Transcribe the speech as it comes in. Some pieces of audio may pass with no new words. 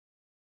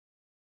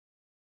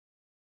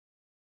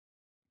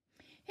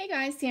Hey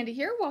guys, Sandy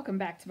here. Welcome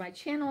back to my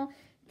channel.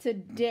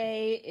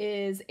 Today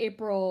is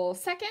April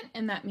 2nd,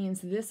 and that means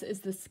this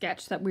is the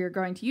sketch that we are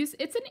going to use.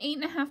 It's an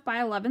 8.5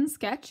 by 11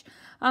 sketch.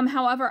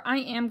 However, I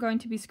am going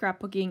to be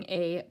scrapbooking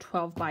a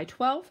 12 by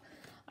 12.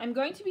 I'm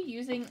going to be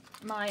using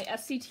my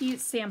FCT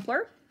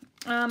sampler.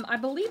 I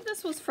believe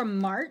this was from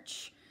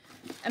March,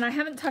 and I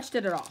haven't touched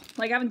it at all.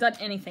 Like, I haven't done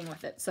anything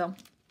with it, so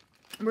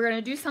we're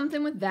going to do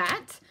something with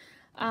that.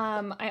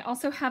 I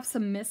also have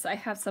some mists. I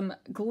have some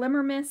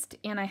Glimmer Mist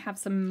and I have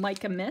some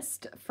Mica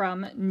Mist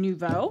from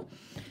Nuvo.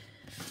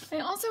 I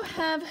also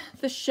have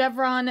the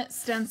Chevron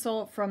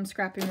stencil from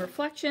Scrapping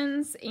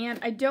Reflections, and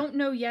I don't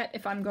know yet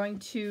if I'm going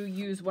to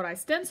use what I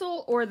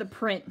stencil or the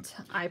print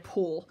I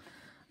pull.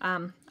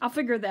 I'll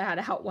figure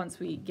that out once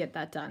we get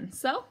that done.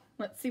 So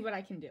let's see what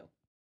I can do.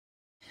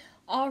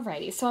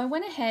 Alrighty, so I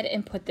went ahead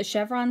and put the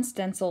Chevron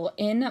stencil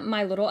in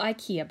my little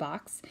IKEA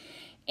box.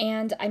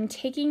 And I'm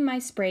taking my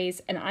sprays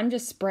and I'm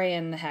just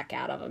spraying the heck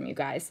out of them, you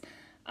guys.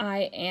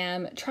 I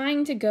am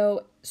trying to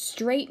go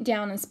straight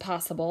down as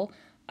possible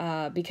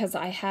because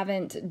I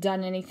haven't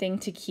done anything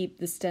to keep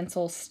the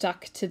stencil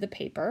stuck to the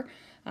paper.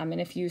 And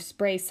if you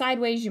spray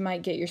sideways, you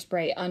might get your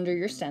spray under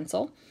your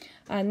stencil.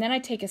 And then I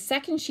take a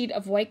second sheet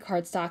of white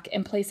cardstock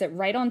and place it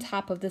right on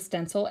top of the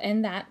stencil,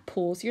 and that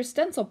pulls your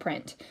stencil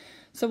print.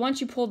 So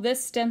once you pull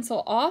this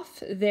stencil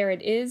off, there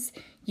it is.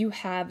 You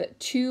have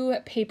two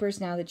papers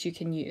now that you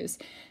can use.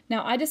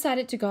 Now I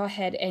decided to go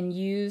ahead and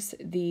use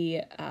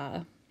the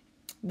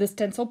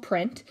stencil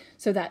print,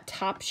 so that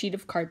top sheet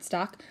of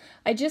cardstock.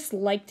 I just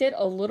liked it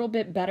a little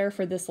bit better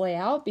for this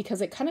layout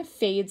because it kind of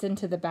fades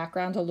into the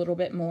background a little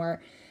bit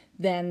more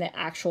than the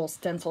actual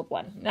stenciled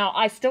one. Now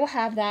I still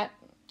have that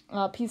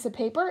piece of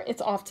paper.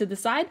 It's off to the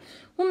side.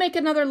 We'll make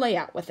another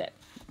layout with it.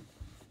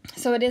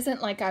 So it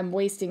isn't like I'm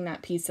wasting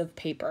that piece of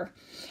paper.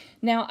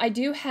 Now I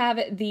do have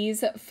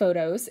these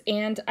photos,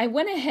 and I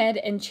went ahead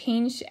and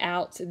changed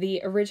out the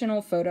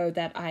original photo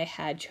that I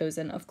had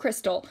chosen of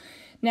Crystal.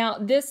 Now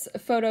this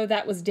photo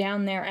that was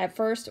down there at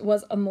first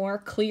was a more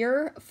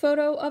clear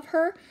photo of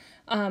her,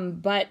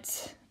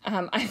 but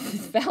I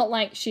felt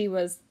like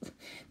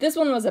this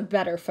one was a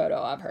better photo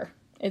of her,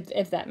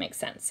 if that makes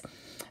sense.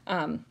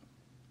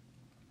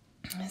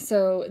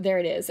 So there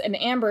it is. And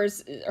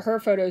Amber's, her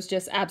photo is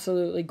just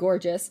absolutely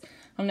gorgeous.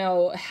 I don't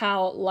know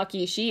how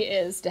lucky she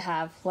is to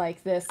have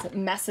like this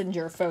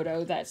messenger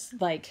photo that's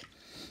like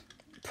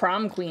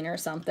prom queen or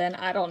something.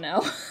 I don't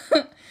know.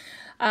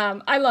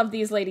 I love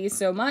these ladies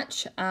so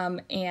much.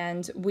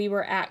 And we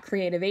were at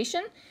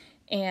Creativation,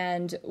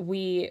 and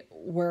we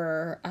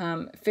were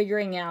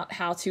figuring out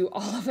how to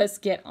all of us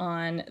get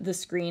on the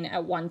screen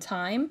at one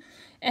time.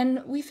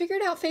 And we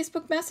figured out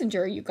Facebook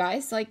Messenger, you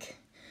guys. Like,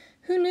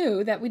 who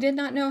knew that we did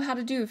not know how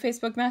to do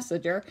Facebook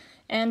Messenger?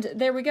 And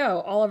there we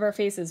go. All of our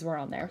faces were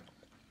on there.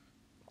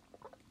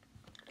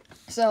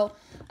 So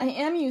I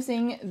am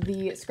using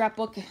the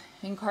Scrapbook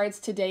and Cards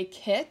Today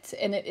kit,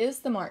 and it is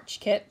the March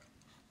kit.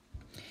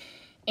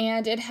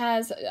 And it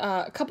has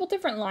a couple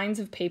different lines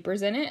of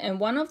papers in it, and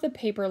one of the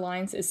paper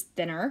lines is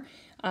thinner,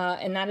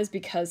 and that is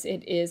because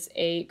it is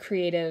a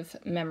Creative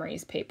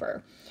Memories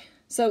paper.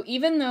 So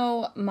even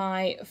though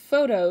my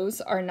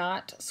photos are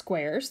not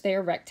squares, they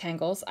are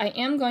rectangles, I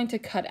am going to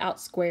cut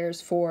out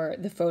squares for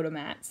the photo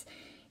mats.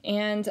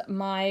 And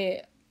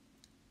my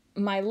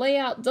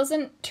layout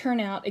doesn't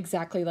turn out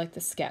exactly like the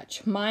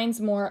sketch.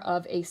 Mine's more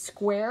of a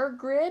square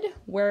grid,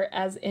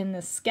 whereas in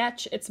the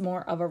sketch, it's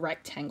more of a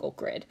rectangle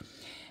grid.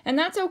 And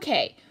that's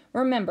okay.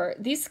 Remember,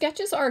 these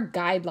sketches are a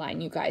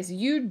guideline, you guys.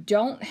 You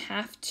don't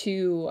have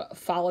to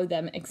follow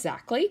them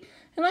exactly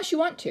unless you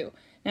want to.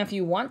 Now, if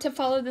you want to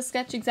follow the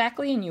sketch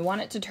exactly and you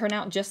want it to turn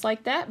out just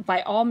like that,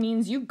 by all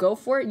means, you go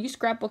for it. You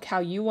scrapbook how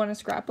you want to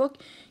scrapbook.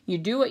 You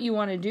do what you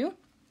want to do.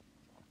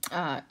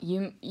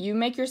 You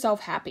make yourself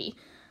happy.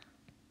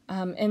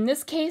 In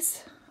this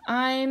case,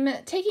 I'm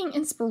taking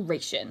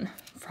inspiration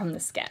from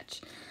the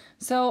sketch.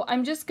 So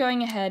I'm just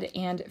going ahead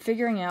and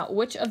figuring out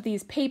which of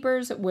these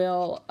papers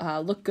will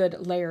look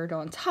good layered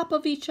on top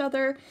of each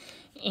other,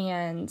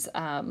 and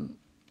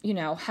you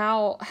know,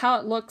 how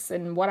it looks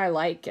and what I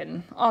like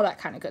and all that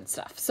kind of good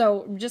stuff.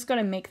 So I'm just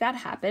going to make that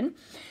happen.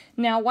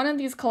 Now, one of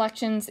these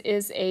collections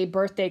is a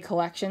birthday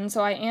collection,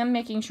 so I am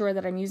making sure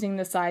that I'm using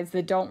the sides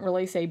that don't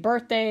really say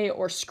birthday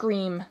or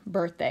scream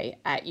birthday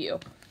at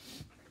you.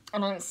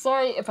 And I'm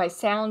sorry if I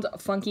sound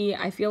funky.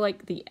 I feel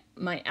like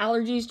my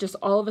allergies just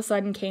all of a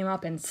sudden came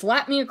up and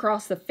slapped me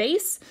across the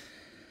face.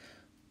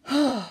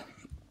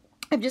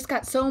 I've just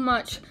got so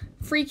much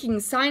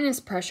freaking sinus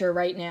pressure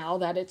right now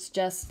that it's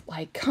just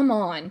like, come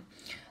on.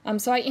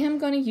 So I am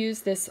going to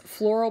use this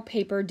floral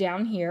paper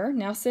down here.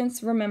 Now,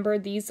 since, remember,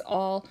 these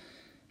all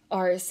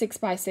are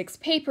 6x6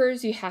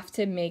 papers, you have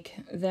to make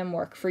them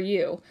work for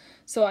you.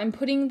 So I'm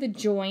putting the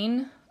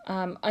join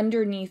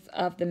underneath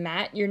of the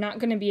mat. You're not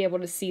going to be able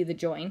to see the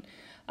join.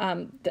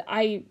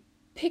 I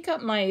pick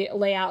up my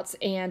layouts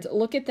and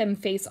look at them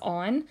face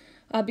on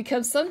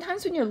because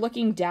sometimes when you're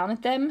looking down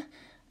at them,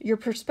 your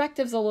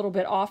perspective's a little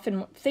bit off,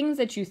 and things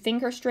that you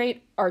think are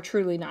straight are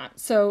truly not.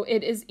 So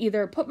it is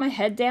either put my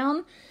head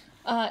down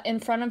in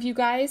front of you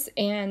guys,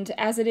 and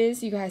as it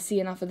is, you guys see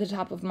enough of the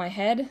top of my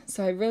head,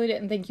 so I really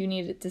didn't think you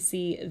needed to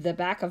see the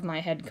back of my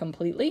head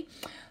completely.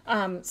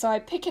 So I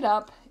pick it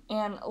up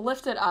and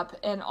lift it up,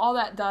 and all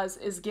that does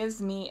is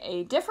gives me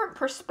a different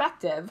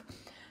perspective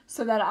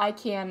so that I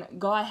can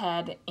go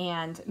ahead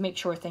and make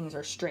sure things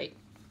are straight.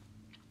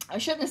 I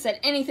shouldn't have said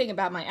anything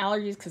about my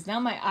allergies because now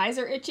my eyes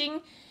are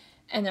itching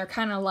and they're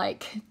kind of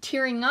like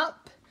tearing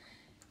up,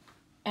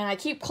 and I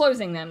keep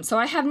closing them, so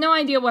I have no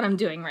idea what I'm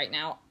doing right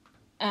now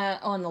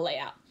on the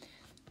layout.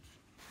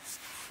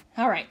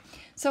 All right,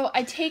 so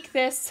I take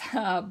this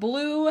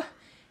blue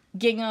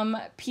gingham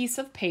piece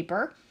of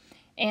paper,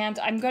 and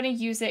I'm going to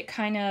use it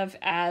kind of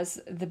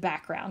as the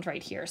background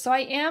right here. So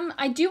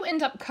I do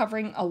end up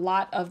covering a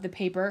lot of the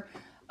paper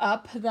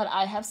up that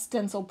I have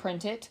stencil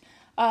printed,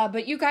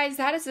 but you guys,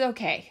 that is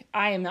okay.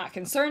 I am not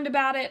concerned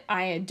about it.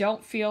 I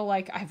don't feel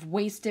like I've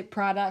wasted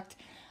product.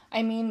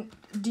 I mean,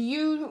 do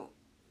you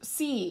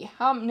see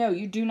how, no,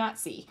 you do not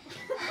see.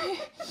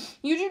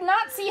 You do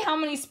not see how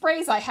many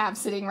sprays I have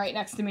sitting right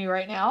next to me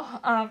right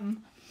now.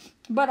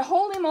 But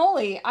holy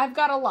moly, I've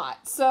got a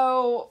lot.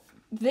 So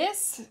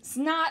this is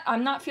not,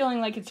 I'm not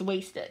feeling like it's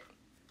wasted.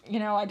 You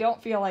know, I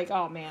don't feel like,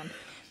 oh man.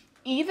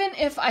 Even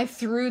if I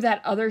threw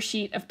that other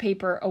sheet of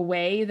paper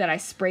away that I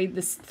sprayed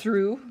this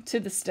through to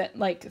the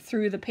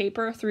through the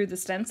paper, through the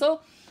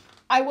stencil,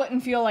 I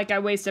wouldn't feel like I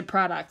wasted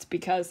product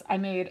because I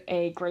made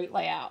a great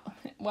layout.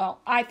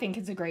 Well, I think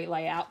it's a great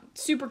layout.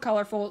 Super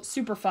colorful,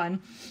 super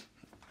fun.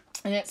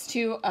 And it's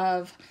two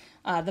of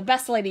the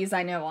best ladies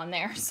I know on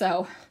there.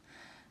 So,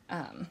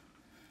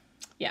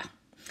 yeah.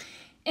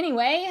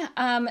 Anyway,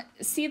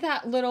 see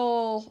that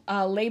little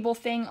label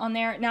thing on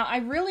there? Now, I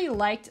really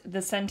liked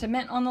the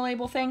sentiment on the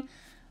label thing,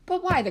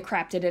 but why the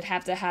crap did it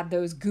have to have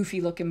those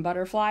goofy looking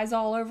butterflies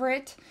all over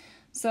it?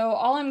 So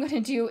all I'm going to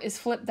do is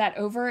flip that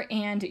over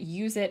and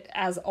use it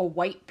as a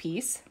white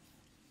piece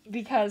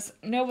because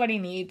nobody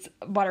needs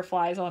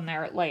butterflies on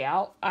their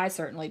layout. I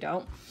certainly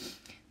don't.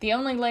 The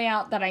only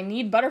layout that I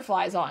need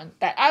butterflies on,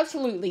 that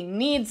absolutely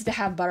needs to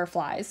have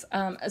butterflies,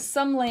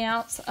 some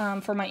layouts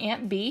for my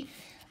Aunt B,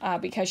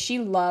 because she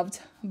loved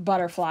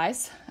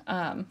butterflies.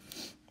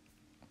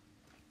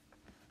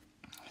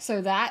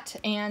 So that,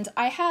 and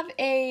I have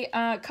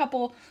a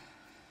couple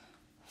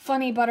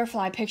funny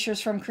butterfly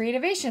pictures from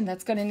Creativation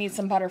that's going to need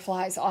some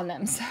butterflies on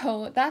them.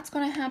 So that's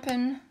going to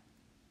happen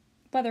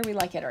whether we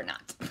like it or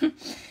not.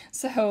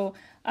 So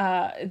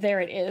there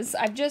it is.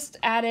 I've just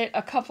added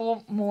a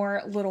couple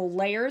more little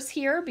layers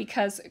here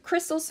because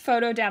Crystal's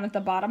photo down at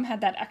the bottom had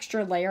that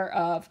extra layer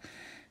of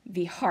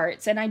the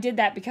hearts. And I did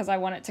that because I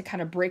wanted to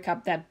kind of break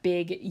up that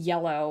big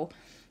yellow,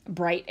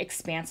 bright,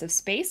 expansive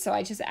space. So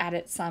I just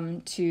added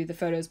some to the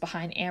photos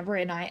behind Amber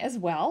and I as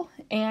well.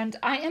 And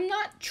I am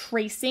not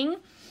tracing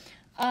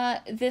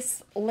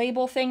this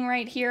label thing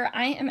right here.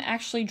 I am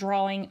actually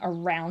drawing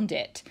around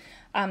it.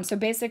 So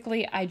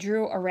basically I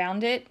drew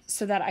around it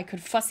so that I could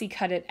fussy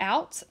cut it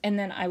out, and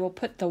then I will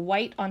put the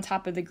white on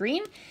top of the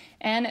green,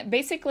 and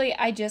basically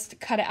I just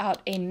cut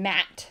out a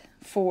mat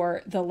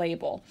for the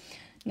label.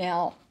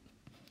 Now,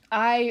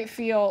 I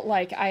feel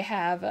like I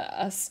have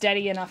a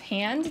steady enough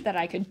hand that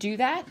I could do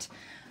that,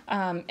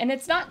 and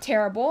it's not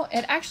terrible.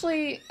 It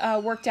actually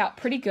worked out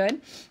pretty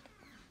good.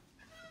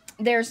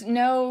 There's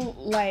no,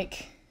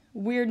 like,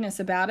 weirdness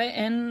about it,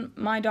 and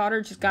my daughter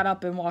just got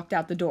up and walked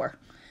out the door.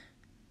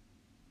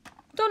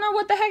 Don't know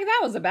what the heck that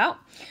was about.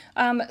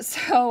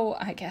 So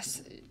I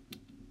guess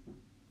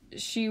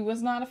she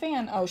was not a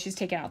fan. Oh, she's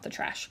taking out the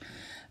trash.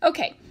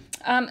 Okay,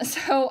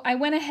 so I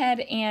went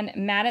ahead and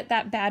matted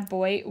that bad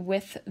boy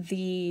with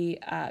the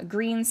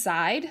green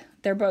side.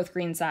 They're both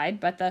green side,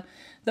 but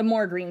the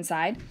more green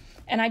side.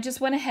 And I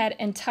just went ahead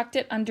and tucked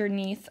it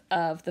underneath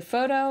of the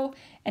photo.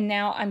 And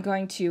now I'm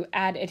going to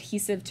add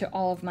adhesive to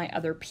all of my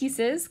other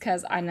pieces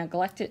because I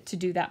neglected to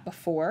do that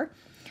before.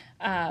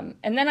 And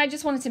then I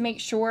just wanted to make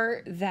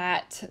sure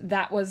that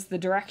that was the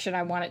direction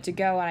I wanted to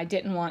go and I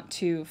didn't want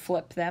to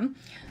flip them.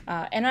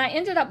 And I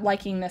ended up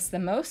liking this the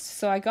most,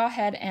 so I go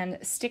ahead and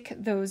stick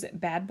those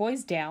bad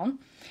boys down.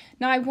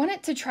 Now I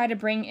wanted to try to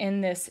bring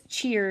in this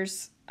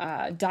Cheers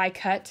die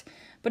cut,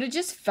 but it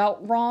just felt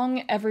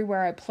wrong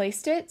everywhere I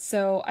placed it,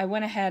 so I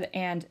went ahead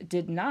and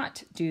did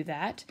not do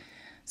that.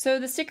 So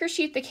the sticker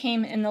sheet that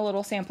came in the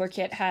little sampler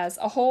kit has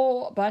a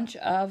whole bunch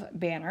of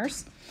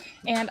banners,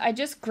 and I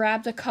just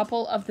grabbed a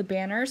couple of the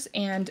banners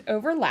and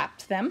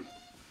overlapped them.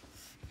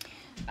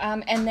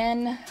 And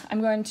then I'm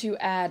going to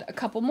add a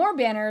couple more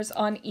banners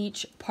on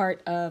each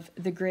part of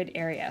the grid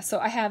area. So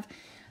I have,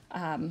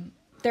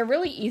 they're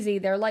really easy.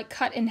 They're like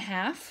cut in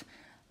half.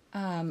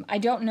 I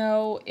don't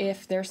know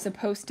if they're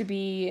supposed to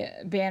be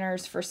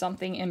banners for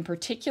something in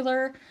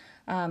particular.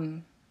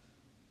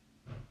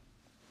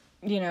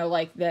 You know,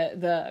 like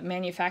the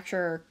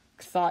manufacturer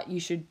thought you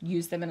should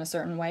use them in a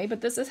certain way,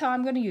 but this is how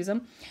I'm going to use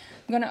them.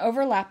 I'm going to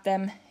overlap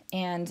them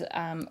and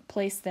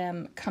place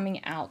them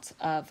coming out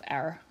of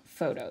our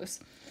photos.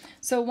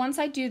 So once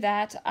I do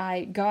that,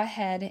 I go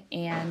ahead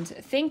and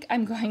think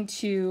I'm going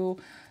to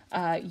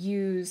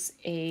use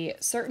a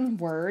certain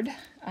word.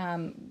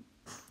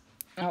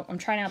 oh, I'm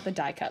trying out the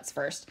die cuts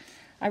first.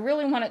 I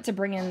really want it to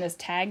bring in this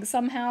tag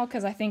somehow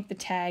because I think the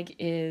tag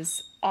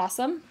is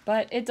awesome,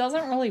 but it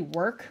doesn't really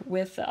work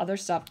with the other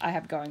stuff I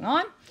have going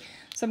on.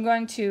 So I'm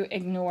going to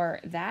ignore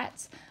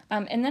that.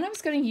 And then I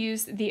was going to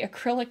use the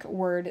acrylic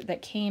word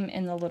that came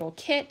in the little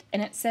kit,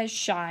 and it says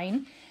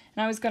shine.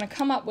 And I was going to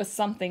come up with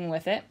something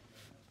with it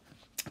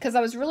because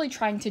I was really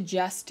trying to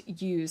just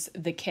use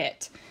the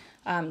kit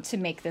to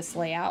make this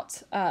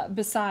layout,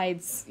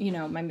 besides, you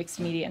know, my mixed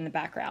media in the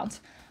background.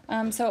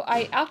 So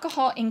I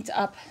alcohol inked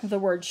up the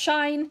word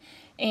shine,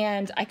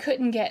 and I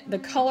couldn't get the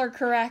color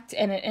correct,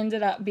 and it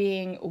ended up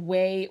being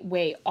way,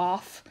 way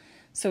off,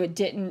 so it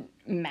didn't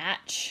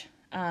match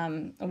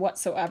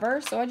whatsoever.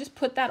 So I just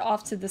put that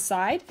off to the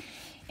side,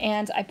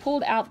 and I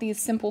pulled out these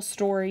Simple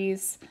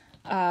Stories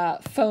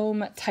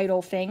foam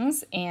title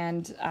things,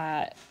 and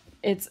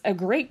it's a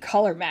great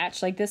color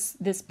match. Like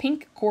this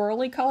pink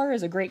corally color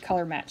is a great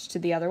color match to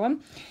the other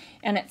one,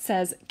 and it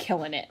says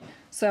Killin' It.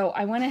 So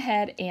I went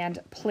ahead and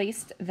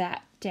placed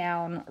that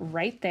down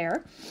right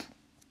there.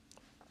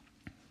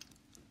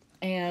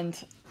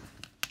 And,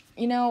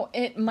 you know,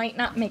 it might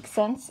not make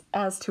sense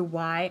as to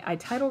why I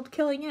titled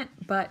Killing It,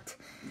 but,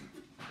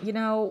 you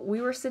know,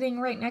 we were sitting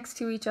right next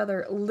to each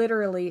other,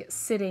 literally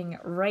sitting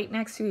right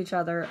next to each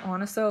other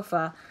on a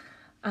sofa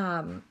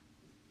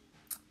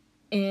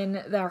in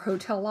our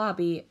hotel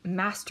lobby,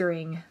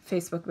 mastering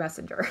Facebook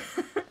Messenger.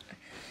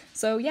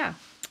 So, yeah,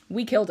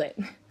 we killed it.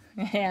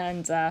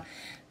 And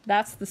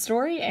that's the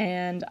story,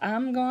 and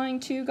I'm going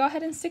to go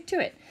ahead and stick to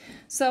it.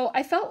 So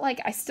I felt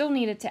like I still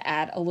needed to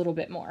add a little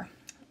bit more.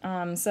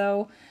 And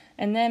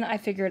then I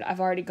figured I've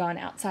already gone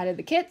outside of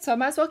the kit, so I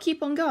might as well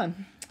keep on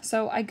going.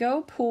 So I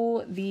go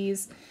pull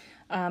these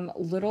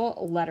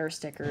little letter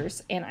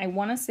stickers, and I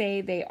want to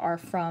say they are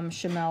from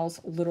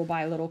Chamel's Little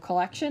by Little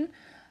collection.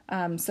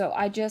 So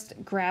I just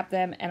grab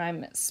them, and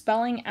I'm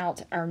spelling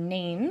out our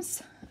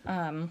names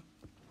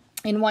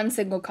in one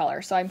single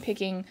color. So I'm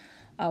picking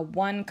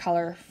one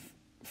color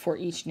for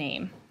each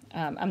name.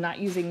 I'm not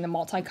using the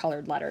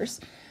multicolored letters.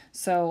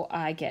 So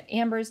I get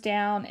Amber's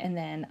down, and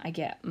then I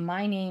get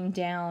my name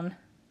down,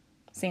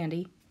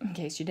 Sandy, in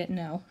case you didn't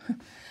know.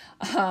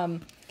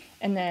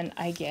 And then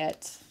I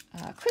get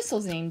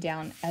Crystal's name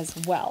down as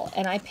well.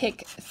 And I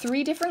pick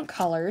 3 different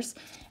colors,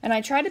 and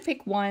I try to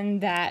pick one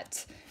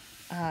that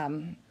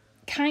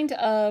kind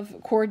of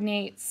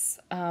coordinates,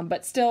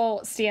 but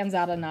still stands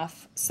out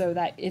enough so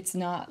that it's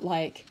not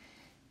like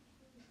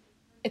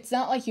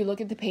you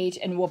look at the page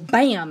and, well,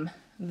 bam,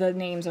 the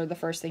names are the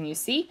first thing you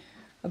see,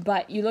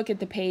 but you look at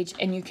the page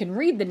and you can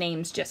read the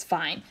names just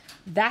fine.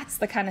 That's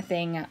the kind of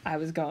thing I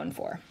was going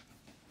for.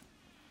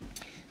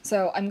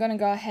 So I'm going to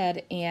go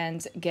ahead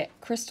and get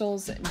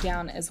Crystal's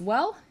down as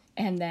well,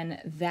 and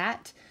then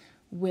that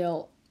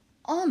will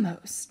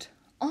almost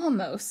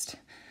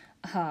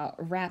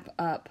wrap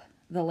up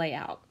the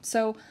layout.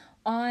 So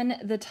on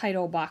the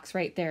title box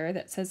right there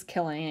that says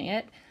Killing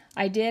It,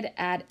 I did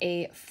add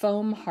a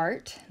foam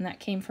heart, and that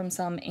came from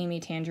some Amy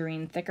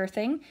Tangerine thicker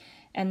thing,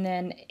 and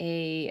then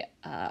a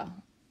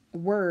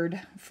word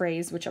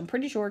phrase, which I'm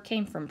pretty sure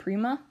came from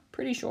Prima,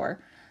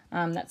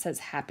 that says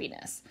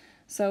happiness.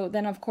 So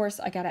then, of course,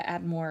 I got to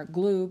add more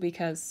glue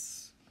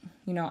because,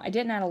 you know, I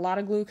didn't add a lot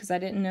of glue because I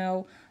didn't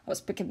know. I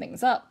was picking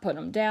things up, putting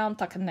them down,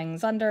 tucking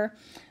things under,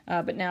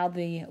 but now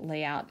the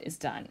layout is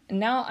done. And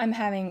now I'm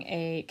having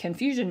a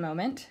confusion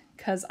moment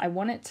because I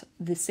want it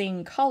the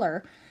same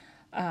color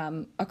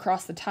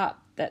across the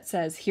top that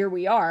says, here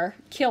we are,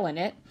 killing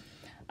it.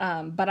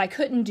 But I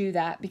couldn't do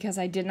that because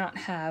I did not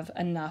have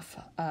enough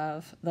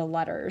of the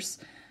letters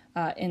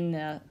in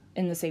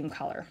the same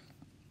color.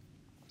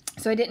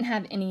 So I didn't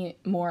have any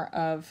more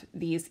of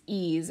these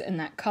E's in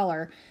that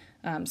color,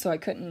 so I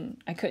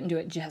couldn't do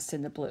it just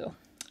in the blue.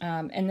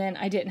 And then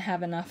I didn't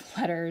have enough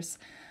letters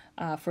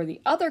for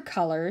the other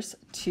colors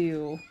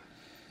to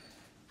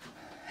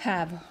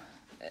have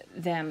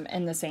them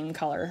in the same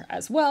color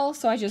as well,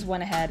 so I just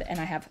went ahead and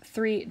I have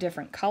 3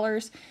 different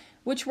colors,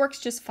 which works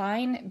just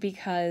fine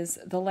because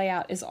the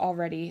layout is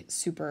already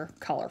super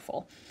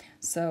colorful.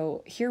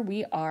 So here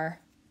we are,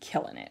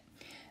 killing it.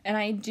 And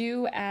I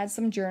do add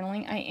some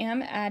journaling. I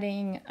am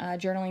adding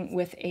journaling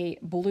with a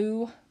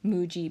blue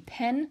Muji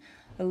pen.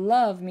 I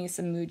love me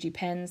some Muji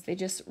pens. They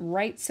just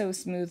write so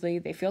smoothly.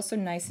 They feel so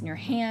nice in your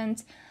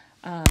hand.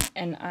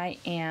 And I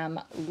am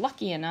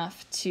lucky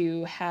enough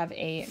to have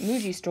a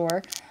Muji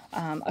store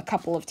a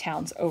couple of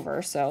towns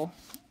over. So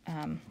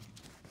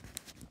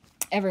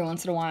every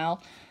once in a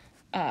while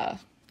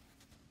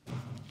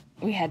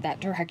we head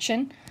that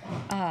direction.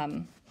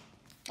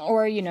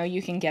 Or, you know,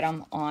 you can get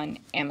them on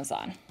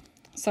Amazon.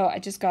 So I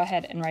just go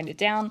ahead and write it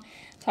down,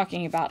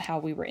 talking about how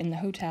we were in the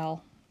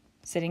hotel,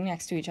 sitting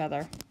next to each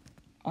other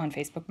on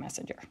Facebook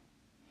Messenger.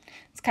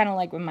 It's kind of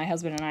like when my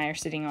husband and I are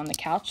sitting on the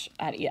couch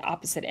at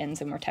opposite ends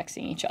and we're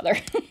texting each other.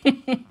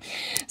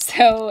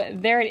 So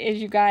there it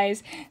is, you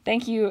guys.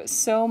 Thank you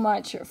so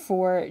much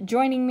for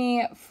joining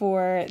me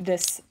for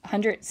this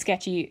 100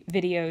 Sketchy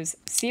Videos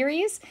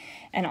series,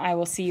 and I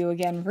will see you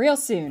again real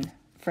soon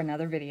for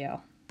another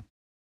video.